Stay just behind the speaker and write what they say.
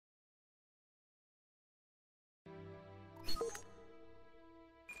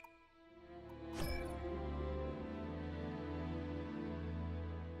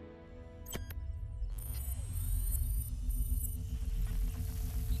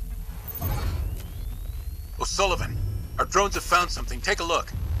O'Sullivan, our drones have found something. Take a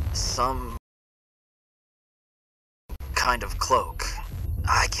look. Some kind of cloak.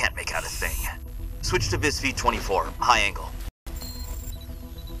 I can't make out a thing. Switch to VisV 24, high angle.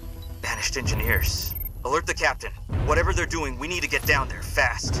 Banished engineers. Alert the captain. Whatever they're doing, we need to get down there,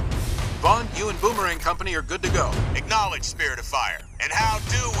 fast. Vaughn, you and Boomerang Company are good to go. Acknowledge, Spirit of Fire. And how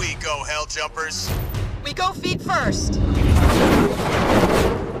do we go, Hell Jumpers? We go feet first.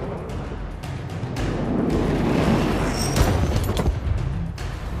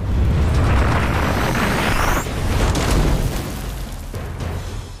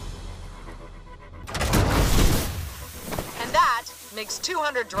 Makes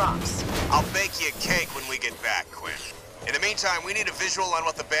 200 drops. I'll bake you a cake when we get back, Quinn. In the meantime, we need a visual on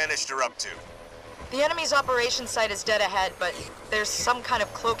what the Banished are up to. The enemy's operation site is dead ahead, but there's some kind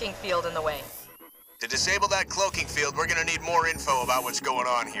of cloaking field in the way. To disable that cloaking field, we're gonna need more info about what's going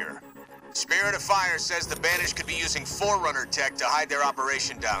on here. Spirit of Fire says the Banished could be using Forerunner tech to hide their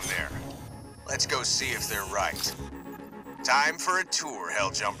operation down there. Let's go see if they're right. Time for a tour,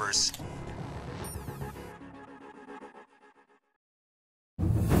 Hell Jumpers.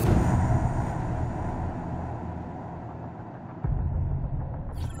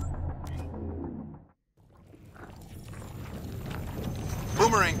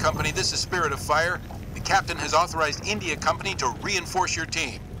 Boomerang Company, this is Spirit of Fire. The captain has authorized India Company to reinforce your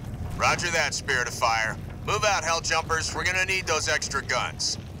team. Roger that, Spirit of Fire. Move out, Hell Jumpers. We're gonna need those extra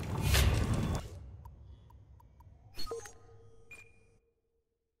guns.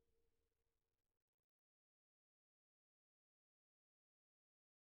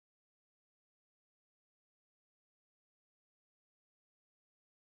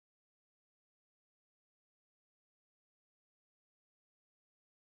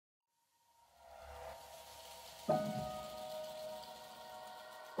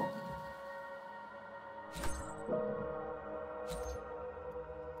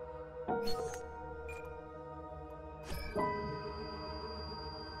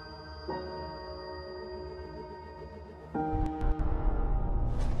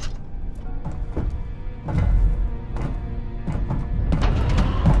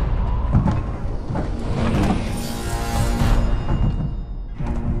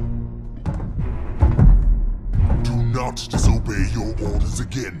 Disobey your orders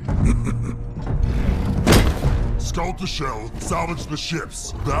again. Scout the shell, salvage the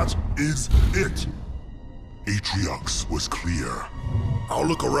ships. That is it. Atriox was clear. I'll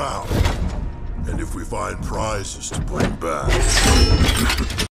look around. And if we find prizes to bring back...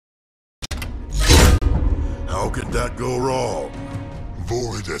 How could that go wrong?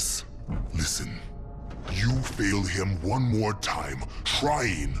 Voridus, listen. You fail him one more time,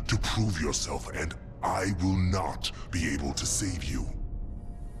 trying to prove yourself, and I will not be able to save you.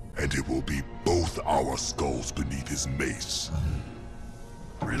 And it will be both our skulls beneath his mace.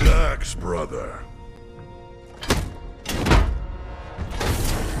 Relax, brother.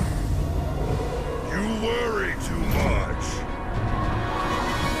 You worry too much.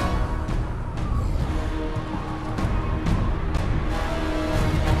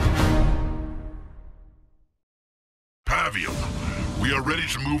 Pavium, we are ready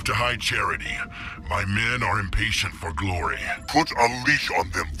to move to High Charity. My men are impatient for glory. Put a leash on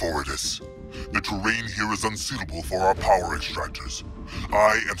them, Voridus. The terrain here is unsuitable for our power extractors.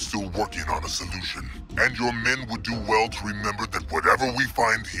 I am still working on a solution, and your men would do well to remember that whatever we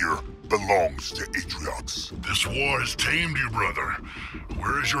find here belongs to Atriox. This war has tamed you, brother.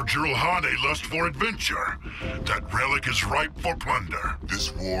 Where is your Jirulhane lust for adventure? That relic is ripe for plunder.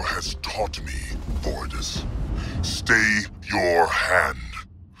 This war has taught me, Voridus. Stay your hand.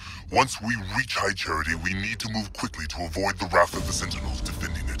 Once we reach High Charity, we need to move quickly to avoid the wrath of the Sentinels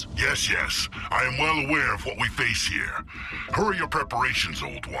defending it. Yes. I am well aware of what we face here. Hurry your preparations,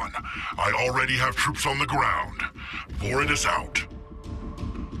 Old One. I already have troops on the ground. Voridus out.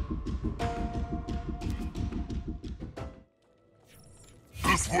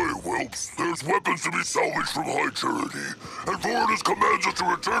 This way, Whelps. There's weapons to be salvaged from High Charity, and Voridus commands us to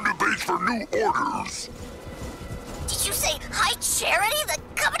return to base for new orders. Did you say High Charity, the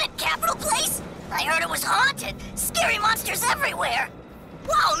Covenant capital place? I heard it was haunted. Scary monsters everywhere.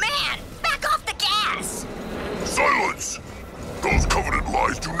 Whoa, man! Back off the gas! Silence! Those Covenant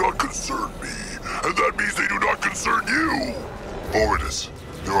lies do not concern me, and that means they do not concern you! Voridus,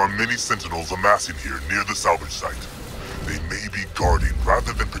 there are many Sentinels amassing here near the salvage site. They may be guarding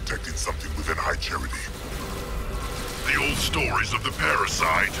rather than protecting something within High Charity. The old stories of the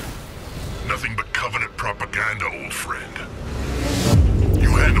parasite. Nothing but Covenant propaganda, old friend. You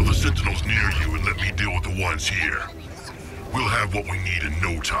handle the Sentinels near you and let me deal with the ones here. We'll have what we need in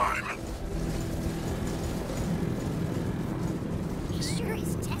no time.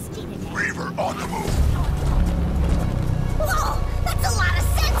 Reaver on the move. Whoa! That's a lot of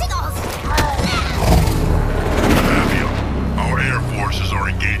sentinels! Avium, our air forces are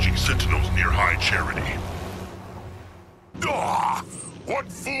engaging sentinels near High Charity. Ah!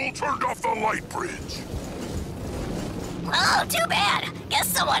 What fool turned off the light bridge? Oh, too bad. Guess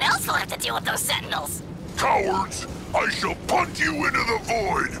someone else will have to deal with those sentinels. Cowards! I shall punt you into the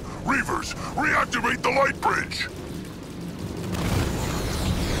void! Reavers, reactivate the light bridge!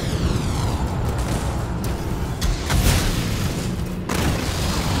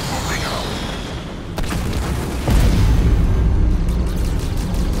 Moving out.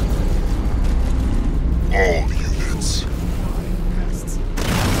 All units.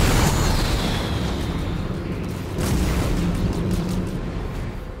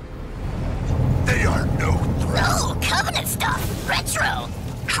 They are no threat. Oh, Covenant stuff! Retro!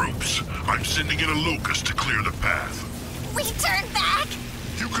 Troops, I'm sending in a locust to clear the path. We turn back?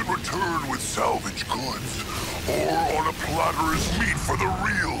 You can return with salvage goods, or on a platter as meat for the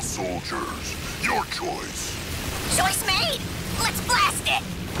real soldiers. Your choice. Choice made! Let's blast it!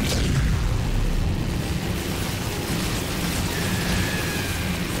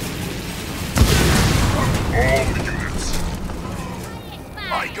 All units.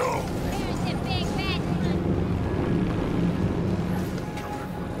 I go.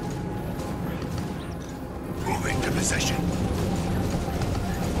 Moving to position.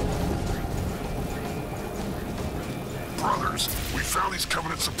 Brothers, we found these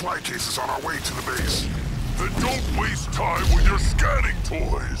Covenant supply cases on our way to the base. Then don't waste time with your scanning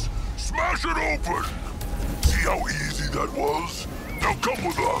toys. Smash it open. See how easy that was? Now come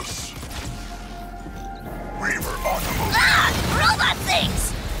with us. Reaver on the move. Ah! Robot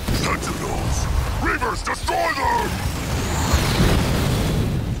things! Sentinels! Reavers, destroy them!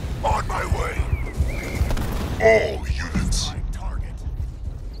 On my way. All units. Target.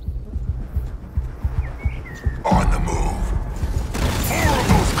 On the move. 4 of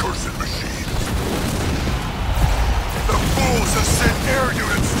those cursed machines. The fools have sent air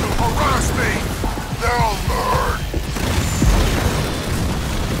units to harass me. They'll learn.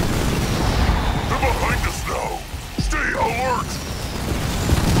 They're behind us now. Stay alert.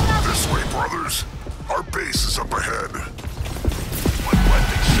 This way, brothers. Our base is up ahead. What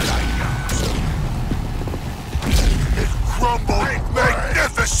weapon should I use? It crumbled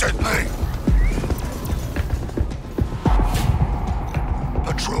magnificently!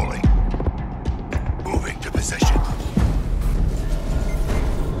 Patrolling. Moving to position.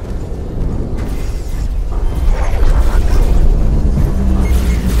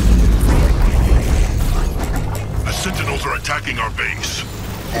 The sentinels are attacking our base.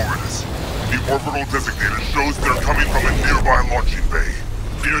 Forwardus. The orbital designator shows they're coming from a nearby launching bay.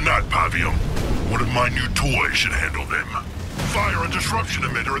 Fear not, Pavium. One of my new toys should handle them. Fire a disruption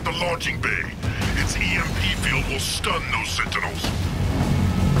emitter at the launching bay. Its EMP field will stun those sentinels.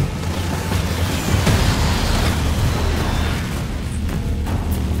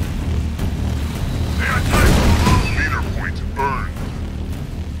 Leader point earned.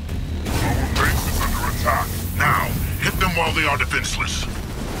 Our base is under attack. Now, hit them while they are defenseless.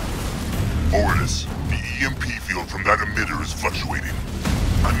 Forwardus, the EMP field from that emitter is fluctuating.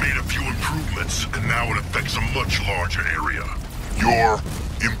 I made a few improvements, and now it affects a much larger area. Your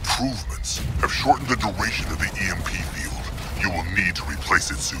improvements have shortened the duration of the EMP field. You will need to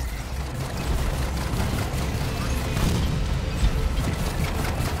replace it soon.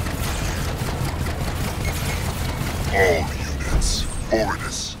 All units,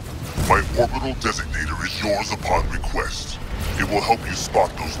 Forwardus. My orbital designator is yours upon request. It will help you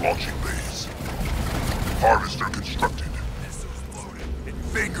spot those launching bays. Harvester constructed.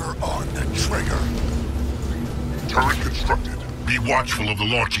 Finger on the trigger. Turret constructed. Be watchful of the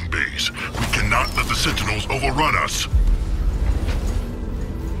launching bays. We cannot let the sentinels overrun us.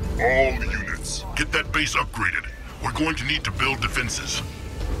 All units. Get that base upgraded. We're going to need to build defenses.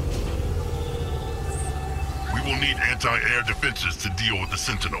 We will need anti-air defenses to deal with the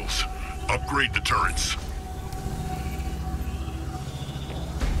sentinels. Upgrade the turrets.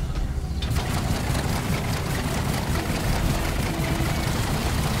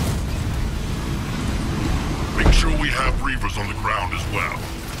 Make sure we have Reavers on the ground as well.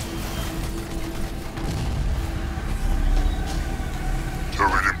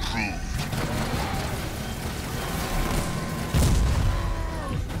 Turret improved.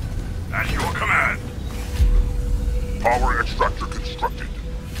 At your command. Power extractor constructed.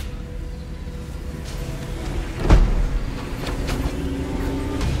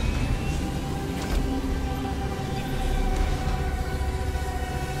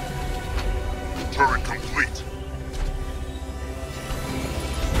 Turret complete.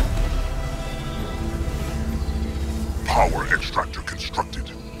 extractor constructed.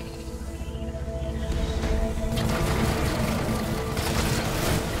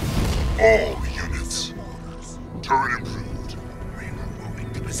 All units. Turret improved. Reaver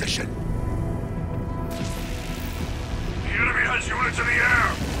moving to position. The enemy has units in the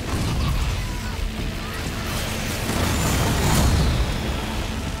air!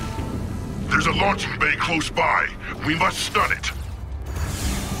 There's a launching bay close by. We must stun it.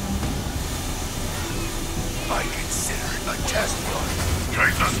 I consider it a test run.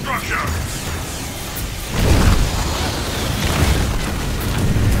 Take the structure!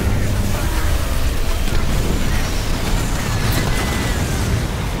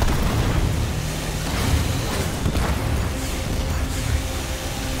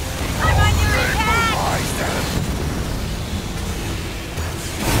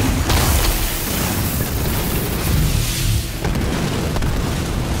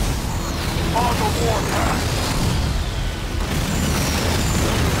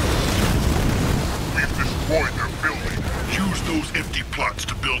 Those empty plots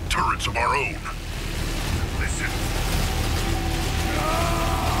to build turrets of our own. Listen.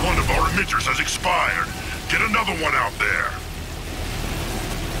 One of our emitters has expired. Get another one out there.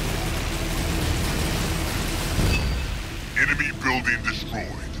 Enemy building destroyed.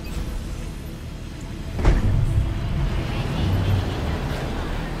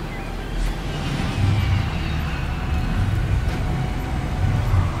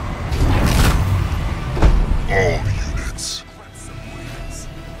 All units.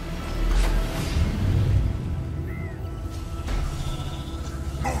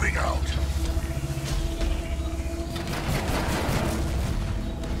 Moving out.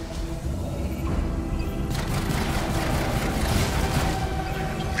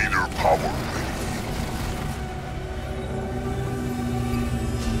 Leader power ready.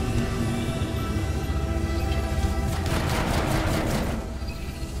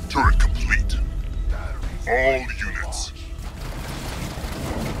 Turret complete. All units.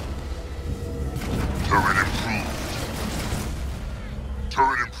 Turret improved.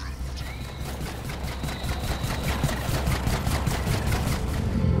 Turret improved.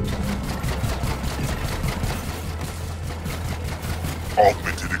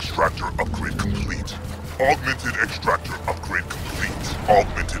 Augmented extractor upgrade complete. Augmented extractor upgrade complete.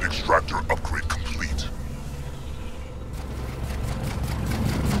 Augmented extractor upgrade complete.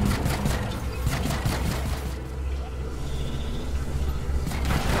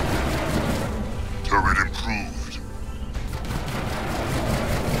 Turret improved.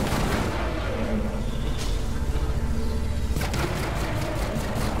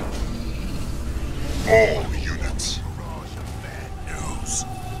 All units. Bad news.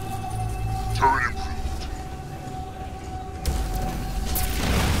 Turret improved.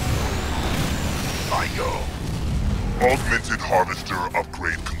 I go. Augmented harvester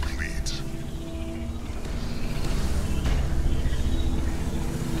upgrade complete.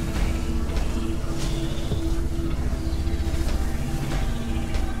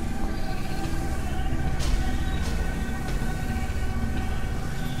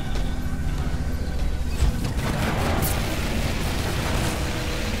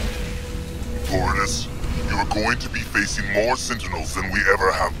 Floridas, you are going to be facing more Sentinels than we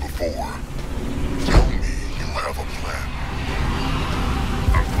ever have before. Tell me you have a plan.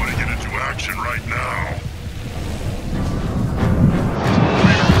 I'm putting it into action right now.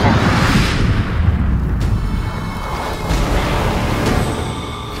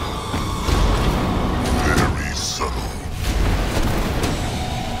 Very subtle.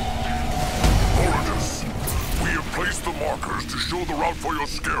 Floridas, we have placed the markers to show the route for your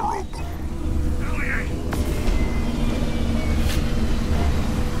Scarab.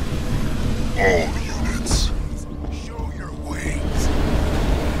 All units. Show your wings.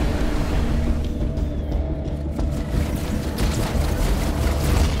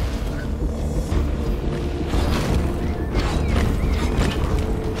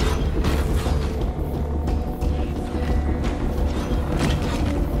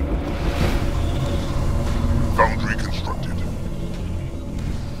 Foundry constructed.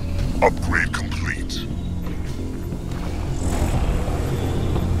 Upgrade complete.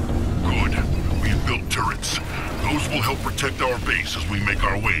 Good. We have built turrets. Those will help protect our base as we make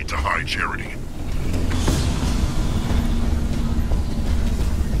our way to High Charity.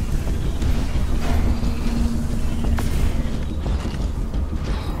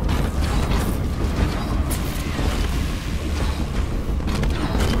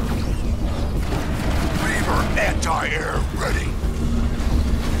 Reaver anti-air ready.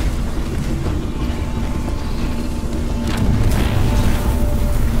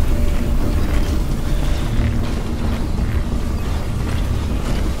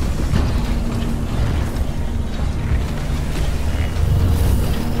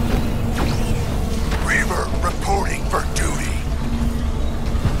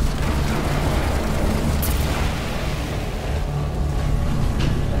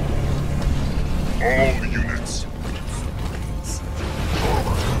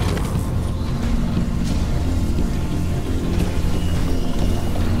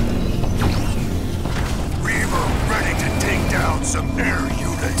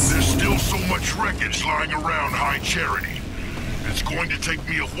 lying around High Charity. It's going to take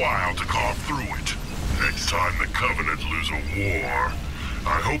me a while to carve through it. Next time the Covenant lose a war,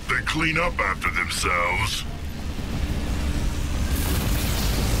 I hope they clean up after themselves.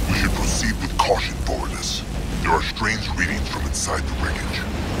 We should proceed with caution, Forwardus. There are strange readings from inside the wreckage.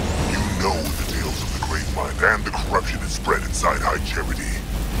 You know the tales of the Great Mind and the corruption it spread inside High Charity.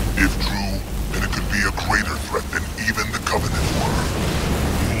 If true, then it could be a greater threat than even the Covenant were.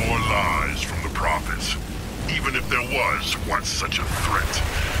 More lies from the prophets. Even if there was once such a threat,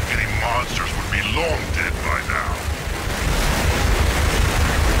 any monsters would be long dead by now.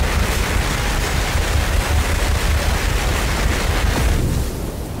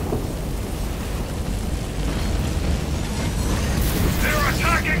 They're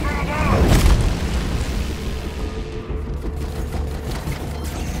attacking from above!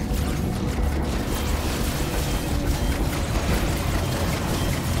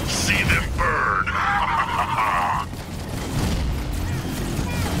 See them burn!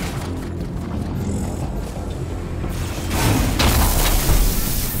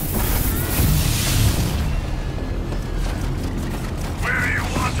 Where do you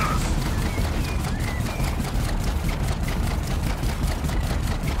want us?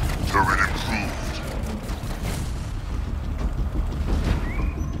 Turret improved.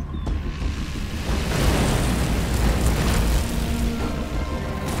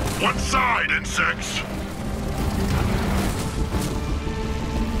 What side, insects?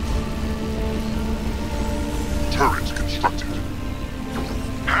 Turret constructed.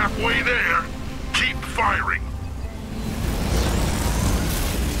 Halfway there. Keep firing.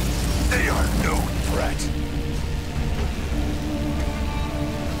 They are no threat.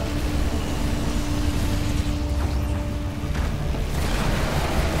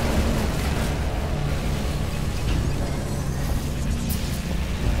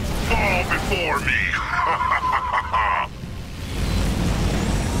 Fall before me.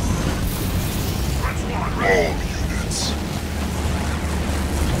 All units.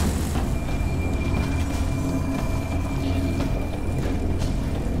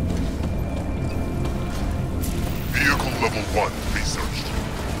 Vehicle level 1 researched.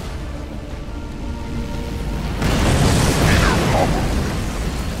 Meter power.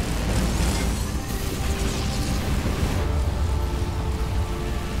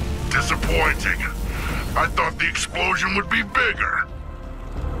 Disappointing. I thought the explosion would be bigger.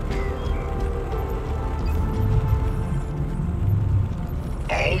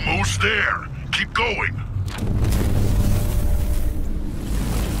 Almost there. Keep going.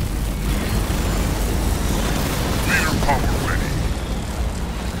 Meter power ready.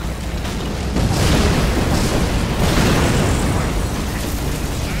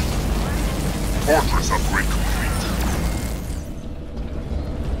 Fortress upgrade complete.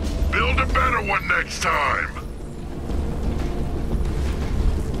 Build a better one next time.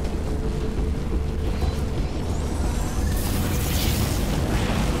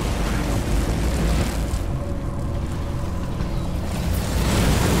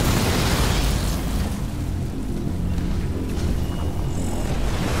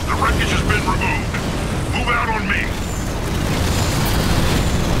 The wreckage has been removed. Move out on me.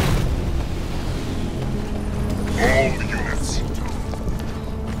 All units.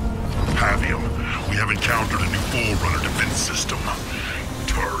 Have him. We have encountered a new Forerunner defense system.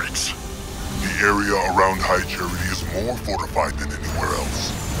 Turrets. The area around High Charity is more fortified than anywhere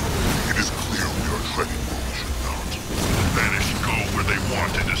else. It is clear we are treading where we should not. Banish go where they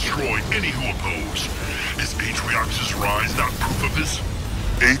want and destroy any who oppose. Is Atriox's rise not proof of this?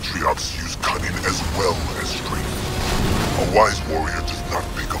 Atriox use cunning as well as strength. A wise warrior does not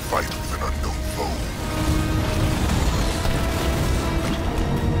pick a fight with an unknown foe.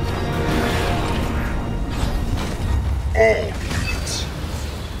 All units.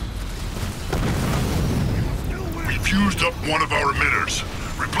 We fused up one of our emitters.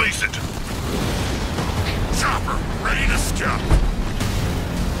 Replace it. Chopper, ready to jump.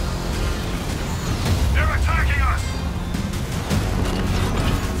 They're attacking us.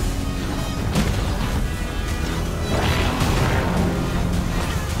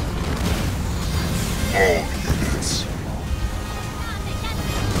 All units.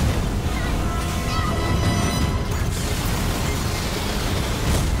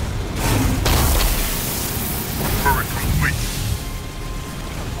 Turret complete.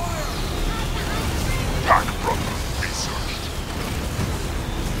 Pack brother researched.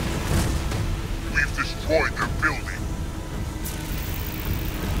 We've destroyed their building.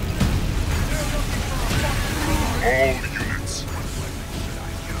 All units.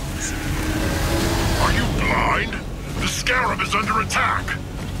 Are you blind? The Scarab is under attack.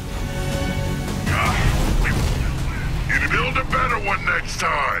 It's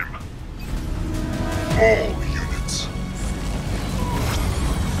time. All units.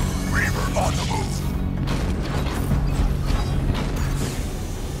 Reaver on the move.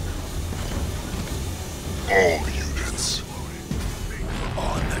 All units.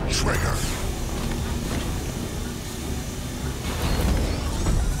 On the trigger.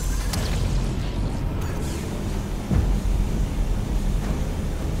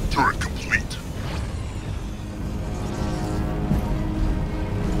 Turret complete.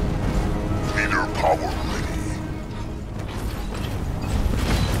 Leader power ready.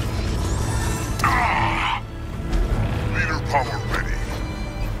 Leader power ready.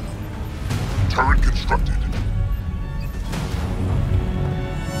 Turret constructed.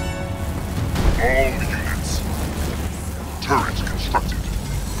 All units. Turret constructed.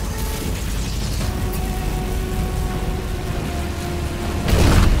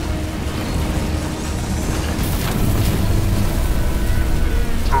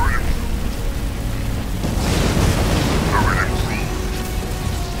 Turret improved.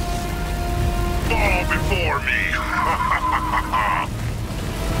 Fall before me.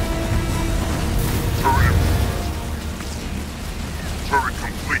 Turret improved. Turret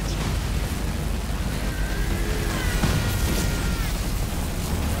complete.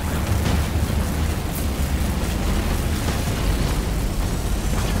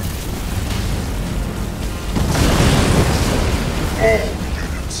 All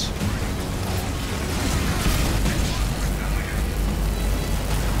units.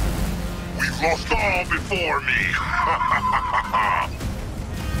 We've lost Fall before me.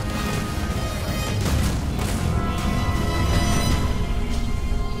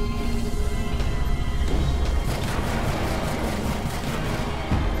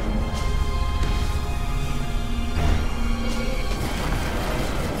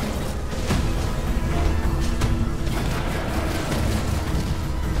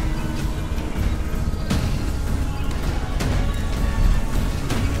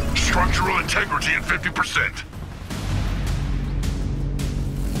 Structural integrity at 50%.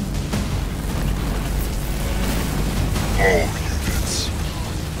 all units.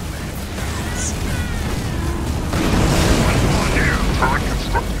 Turret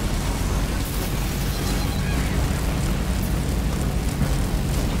constructed.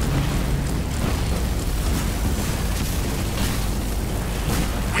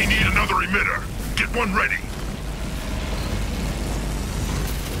 We need another emitter. Get one ready.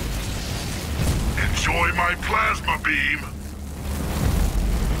 Enjoy my plasma beam.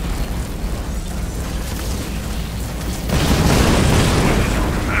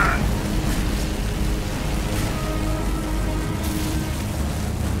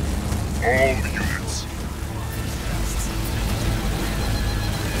 All units.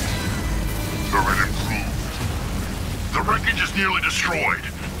 Turret improved. The wreckage is nearly destroyed.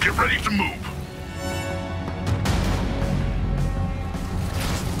 Get ready to move.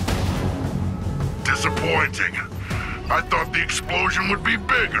 Disappointing. I thought the explosion would be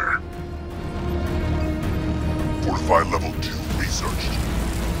bigger. Fortify level 2 researched.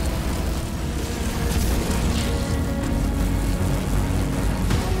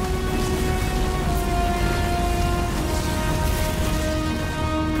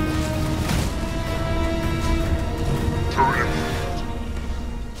 Turret improved.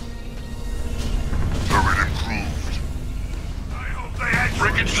 Turret improved. I hope they had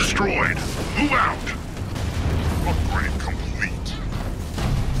wreckage destroyed. Move out. Upgrade complete.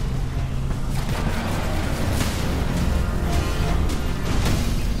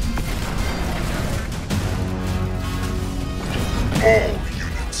 All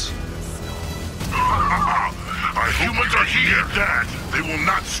units. Our humans are here. That they will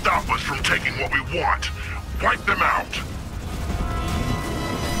not stop us from taking what we want. Wipe them out.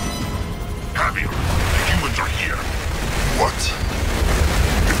 Javier, the humans are here. What?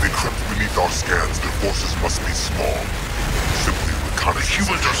 If they crept beneath our scans, their forces must be small. Simply The reconnaissance.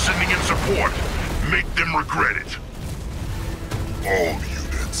 humans are sending in support. Make them regret it. All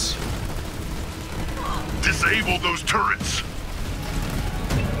units. Disable those turrets.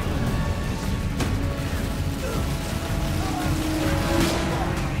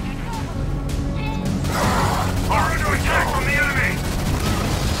 Are under attack from the enemy!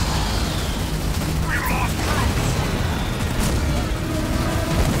 We've lost troops!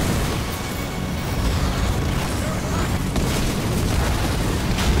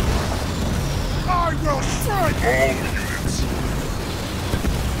 I will strike! All units.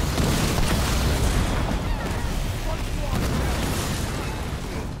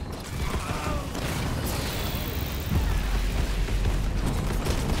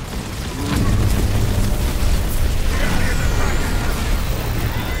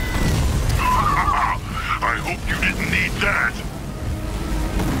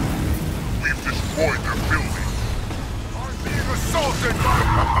 destroyed their building. I'm being assaulted by...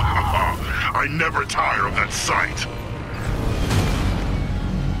 I never tire of that sight.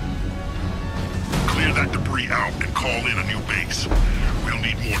 Clear that debris out and call in a new base. We'll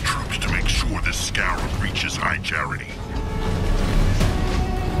need more troops to make sure this scarab reaches High Charity.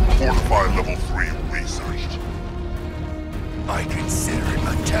 Fortify level 3 researched. I consider it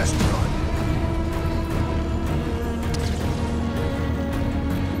a test run.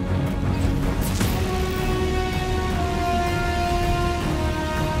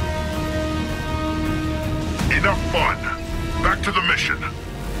 Enough fun. Back to the mission.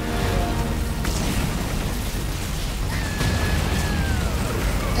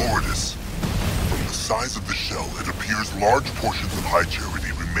 Lourdes. From the size of the shell, it appears large portions of High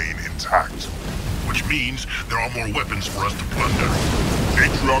Charity remain intact. Which means there are more weapons for us to plunder.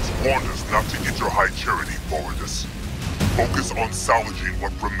 Atriox warned us not to enter High Charity, Lourdes. Focus on salvaging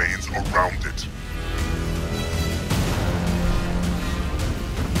what remains around it.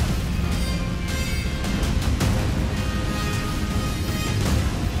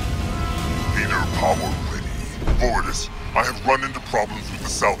 Leader power ready. Lourdes, I have run into problems with the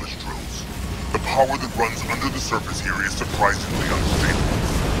salvage drills. The power that runs under the surface here is surprisingly unstable.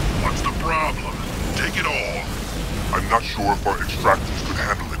 What's the problem? Take it all. I'm not sure if our extractors could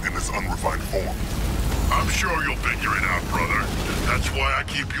handle it in this unrefined form. I'm sure you'll figure it out, brother. That's why I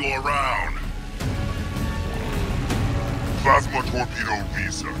keep you around. Plasma torpedo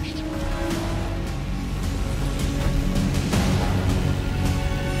researched.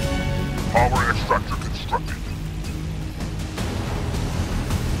 Power extractor constructed.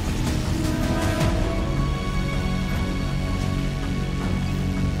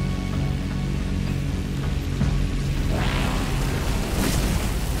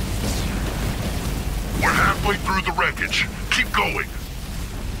 We're halfway through the wreckage. Keep going.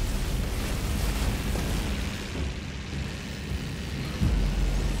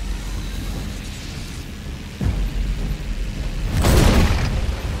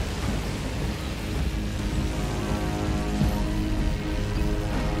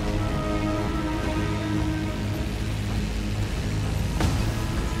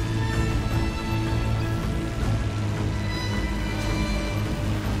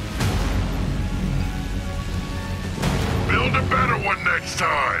 Build a better one next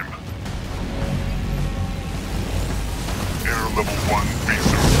time. Air level 1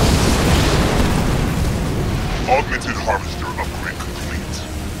 research. Augmented harvester upgrade complete.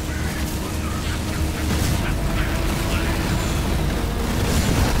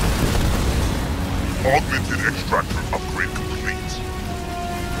 Augmented extractor upgrade complete.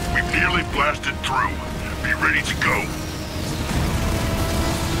 We've nearly blasted through. Be ready to go.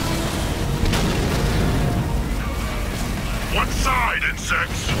 One side,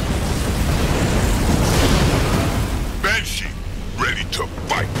 insects! Banshee, ready to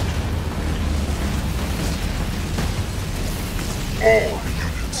fight. All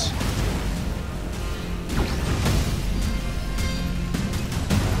units.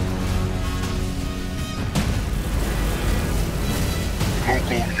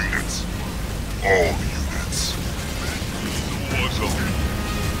 Local units. All units. What's up?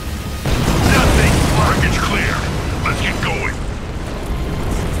 Nothing! Wreckage clear. Let's get going.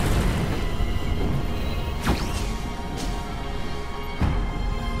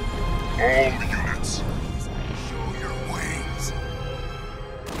 All units. Show your wings.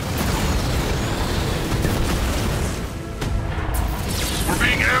 We're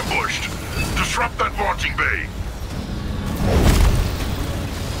being ambushed. Disrupt that launching bay.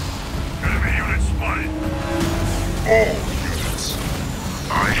 Enemy unit spotted. All units.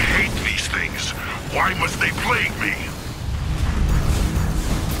 I hate these things. Why must they plague me?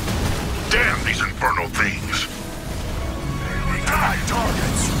 Damn these infernal things. Attack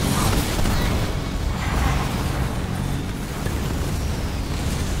targets.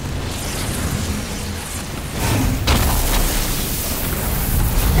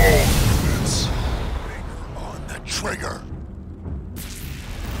 All units. Finger on the trigger.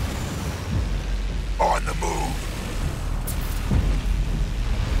 On the move.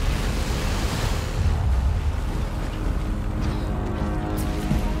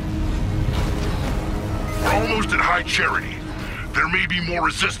 We're almost at High Charity. There may be more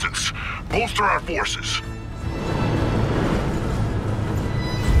resistance. Bolster our forces.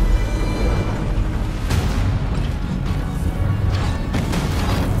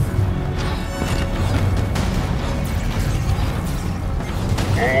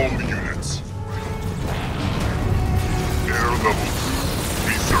 All units. Air level 2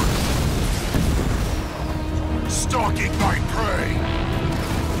 research. Stalking my prey.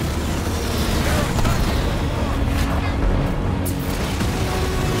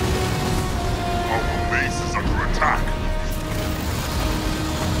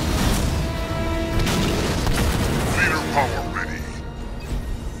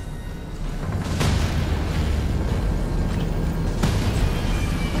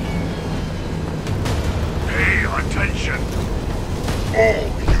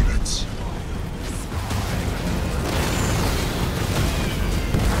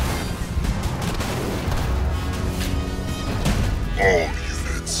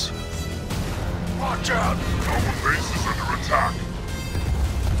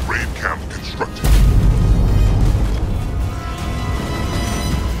 terrain camp constructed.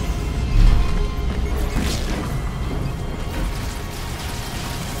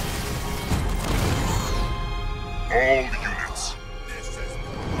 All units. This is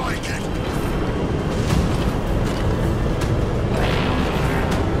like it.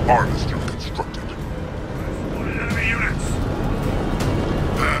 Harvester constructed. Enemy units!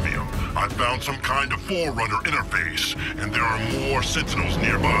 Pavium, I found some kind of Forerunner interface, and there are more Sentinels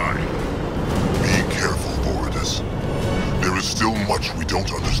nearby. Be careful, Boridus. There is still much we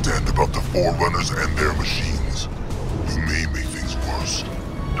don't understand about the Forerunners and their machines. You may make things worse.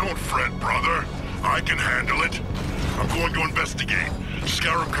 Don't fret, brother. I can handle it. I'm going to investigate.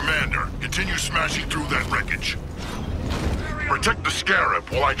 Scarab Commander, continue smashing through that wreckage. Protect the Scarab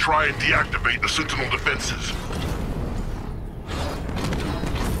while I try and deactivate the Sentinel defenses.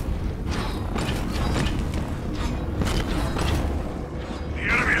 The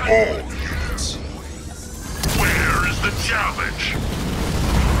enemy has... All units. Where is the challenge?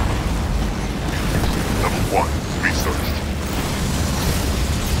 Level 1, researched.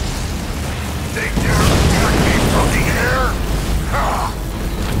 Think you're attacking me from the air? Ha!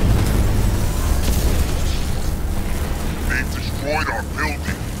 They've destroyed our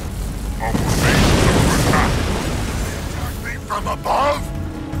building. Our base is under attack. Attack me from above?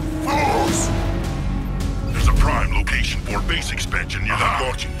 Fools! There's a prime location for base expansion near that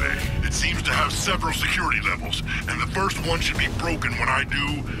launching bay. It seems to have several security levels, and the first one should be broken when I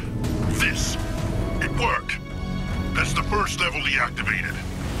do... this. It worked. That's the first level deactivated.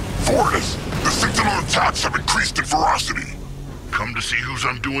 Fortis, the Sentinel attacks have increased in ferocity. Come to see who's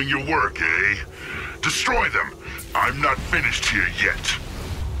undoing your work, eh? Destroy them. I'm not finished here yet.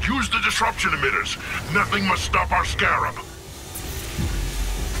 Use the disruption emitters. Nothing must stop our Scarab.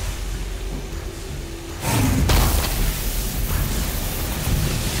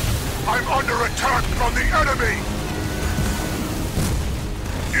 I'm under attack from the enemy!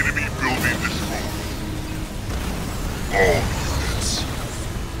 Enemy building destroyed. All units.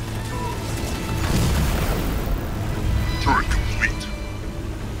 Turret complete.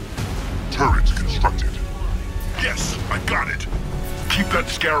 Turret constructed. Yes, I got it. Keep that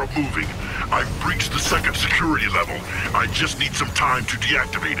Scarab moving. I've breached the second security level. I just need some time to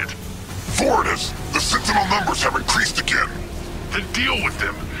deactivate it. Fortis, the Sentinel numbers have increased again. Then deal with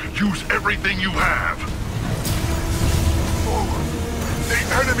them. Use everything you have. Forward! The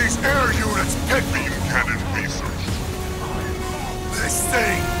enemy's air units hit me! Beam cannon researched. This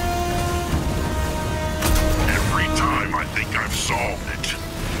thing! Every time I think I've solved it.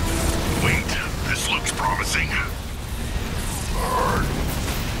 Wait, this looks promising. Burn!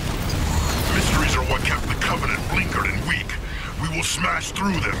 Mysteries are what kept the Covenant blinkered and weak. We will smash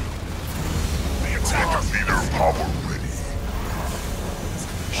through them. The attacker Leader power ready.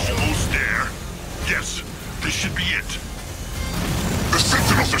 Almost there. Yes, this should be it. The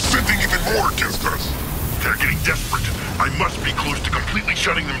Sentinels are sending even more against us. They're getting desperate. I must be close to completely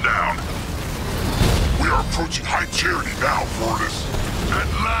shutting them down. We are approaching High Charity now, Fortis. At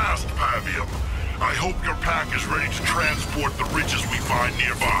last, Pavium. I hope your pack is ready to transport the riches we find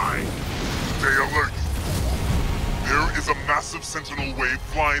nearby. Stay alert. There is a massive Sentinel wave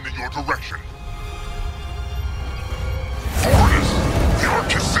flying in your direction. Fortis, the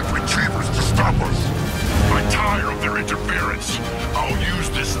Ark has sent retrievers to stop us. I'm tired of their interference. I'll use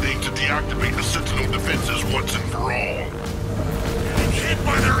this thing to deactivate the Sentinel defenses once and for all. Getting hit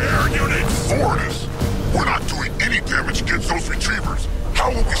by their air units! Fortis, we're not doing any damage against those retrievers. How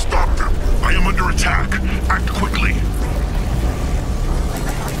will we stop them? I am under attack. Act quickly.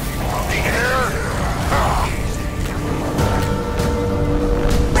 the air! Ah!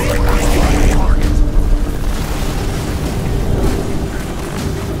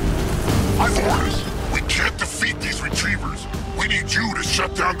 Fortis, we can't defeat these retrievers. We need you to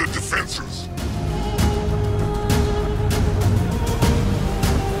shut down the defenses.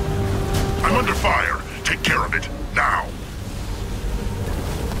 I'm under fire. Take care of it, now.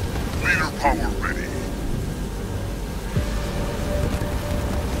 Leader power ready.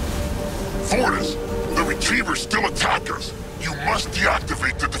 Fortis, the retrievers still attack us. You must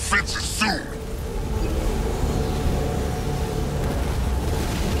deactivate the defenses soon.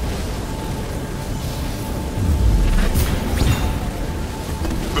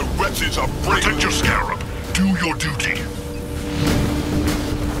 The wretches are breaking. Protect your Scarab. Do your duty.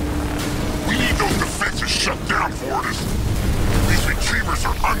 We need those defenses shut down, Fortis. These retrievers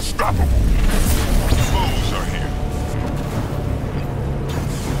are unstoppable. Foes are here.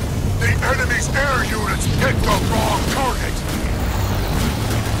 The enemy's air units picked the wrong target!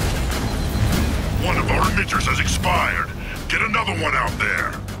 One of our emitters has expired. Get another one out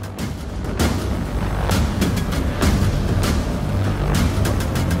there.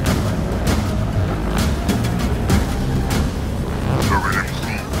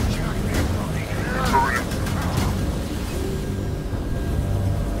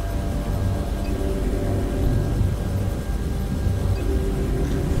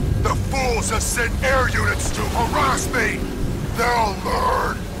 rebels have sent air units to harass me! They'll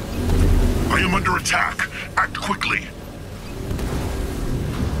learn! I am under attack. Act quickly.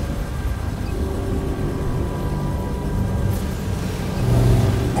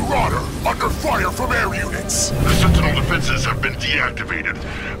 Marauder, under fire from air units! The Sentinel defenses have been deactivated.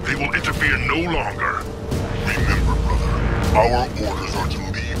 They will interfere no longer. Remember, brother, our orders are to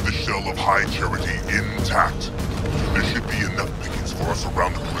leave the shell of High Charity intact. There should be enough pickets for us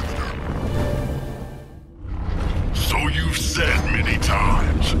around the perimeter. So you've said many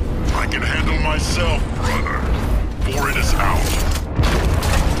times. I can handle myself, brother. For it is out.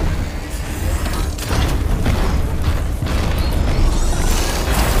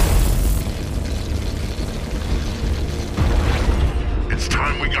 It's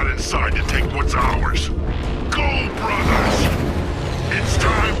time we got inside to take what's ours. Go, brothers! It's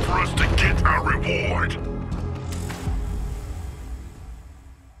time for us to get our reward.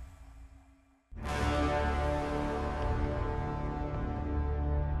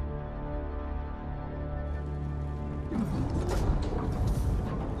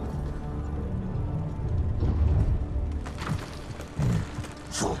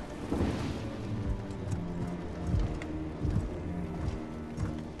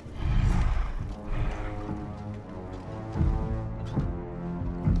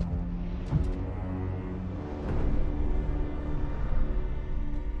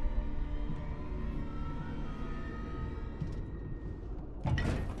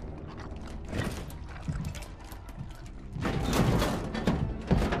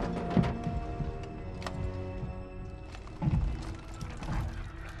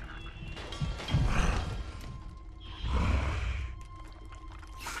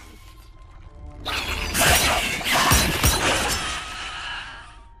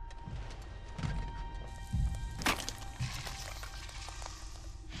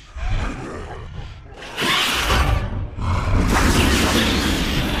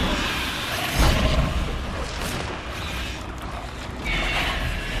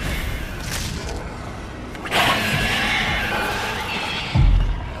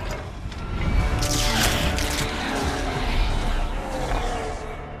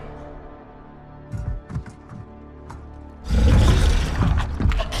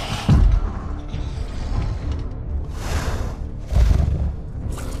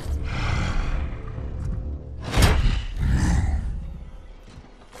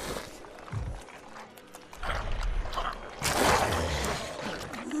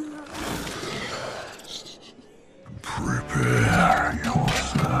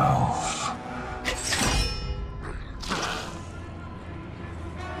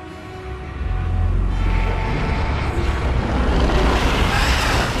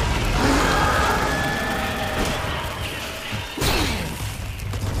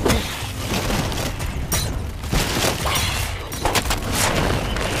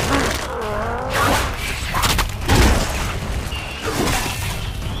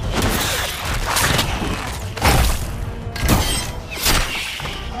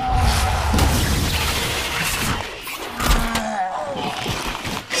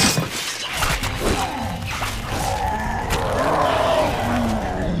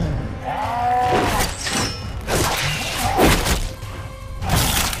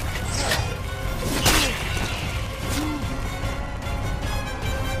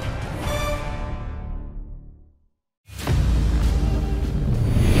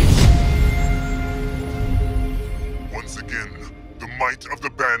 of the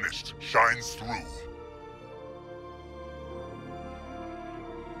banished shines through.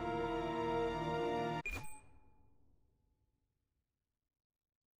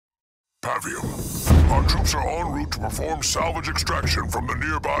 Pavium, our troops are en route to perform salvage extraction from the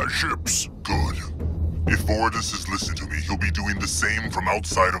nearby ships. Good. If Voridus is listening to me, he'll be doing the same from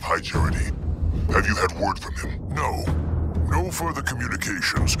outside of High Charity. Have you had word from him? No. No further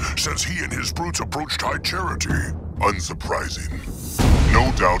communications since he and his brutes approached High Charity. Unsurprising.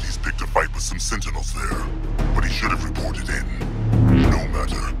 No doubt he's picked a fight with some sentinels there, but he should have reported in. No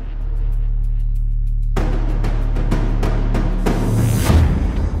matter.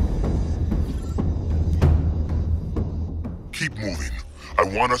 Keep moving. I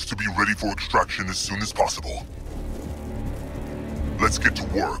want us to be ready for extraction as soon as possible. Let's get to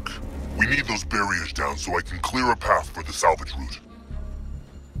work. We need those barriers down so I can clear a path for the salvage route.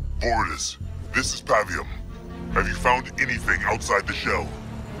 Voridus, this is Pavium. Have you found anything outside the shell?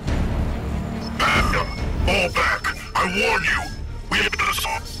 Pavium, fall back! I warn you! We have to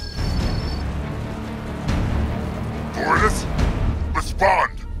assault. Voridus,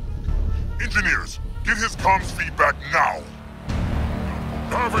 respond! Engineers, get his comms feedback now!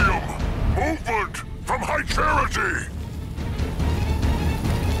 Pavium, Movement from High Charity!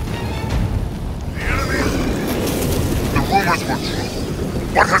 The enemy? The rumors were true.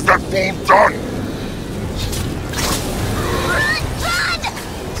 What has that fool done? Run!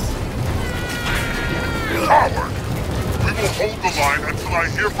 Coward! We will hold the line until I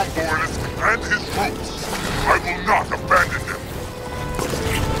hear from Boris and his troops. I will not abandon